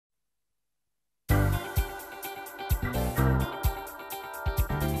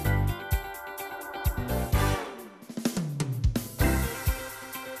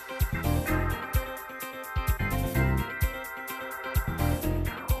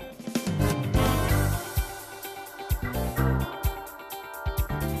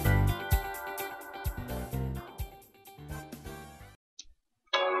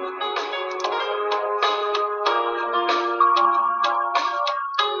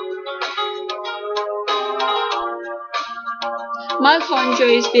My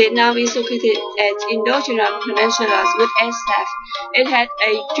country, Vietnam, is located at Indochina Peninsula with SF. It had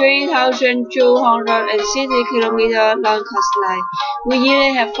a 3,260 kilometer long coastline. We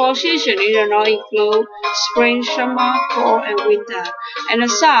usually have four seasons in the north include spring, summer, fall, and winter, and the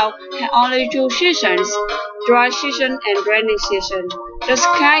south had only two seasons, dry season and rainy season. The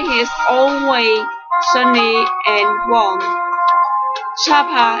sky is always sunny and warm.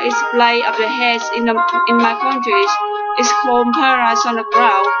 Chapa is the play of the heads in my country. It's called Paradise on the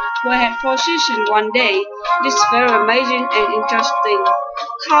Ground. We had four seasons one day. This is very amazing and interesting.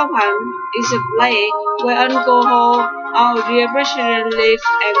 Khao Phang is a play where alcohol, our dear president lived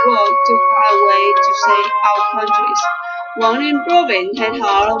and worked too far away to save our countries. One in province had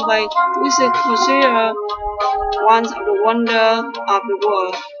Hạ Long Bay, which is considered one of the wonders of the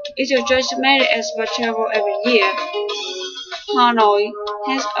world. It is just made as per travel every year. Hanoi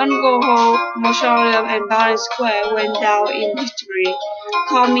has Angkor Mausoleum and Balen Square went down in history.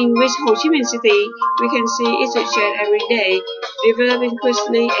 Coming with Ho Chi Minh City, we can see its change every day, developing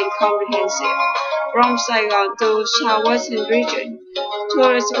quickly and comprehensive. From Saigon to southwestern region,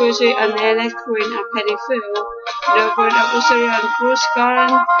 tourists will see an elite queen of paddy field, the bird of Australian fruit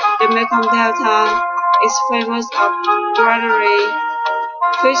garden, the Mekong Delta is famous of greenery,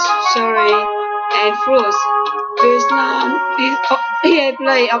 fishery, and fruits. Vietnam is a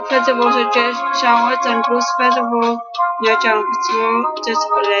place of festivals such as Southwestern Fruit Festival, Nha Trang Festival, just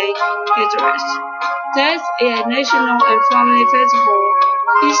for the interest. This is a national and family festival.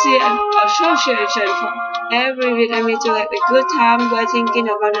 It's an association for every Vietnamese to have a good time while thinking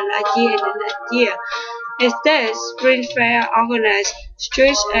about the last year and the next year. Instead, spring fair organized,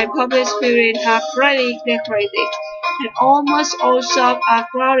 streets and public buildings are brightly decorated, and almost all shops are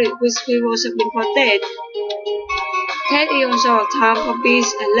crowded with people shopping for that. That is also a time for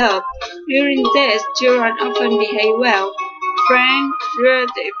peace and love. During this, children often behave well. Friends,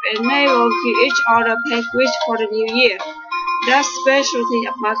 relatives, and neighbors give each other pet wish for the new year. That's the specialty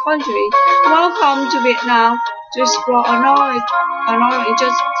of my country. Welcome to Vietnam to explore another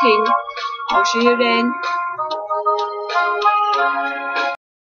interesting. I'll see you then.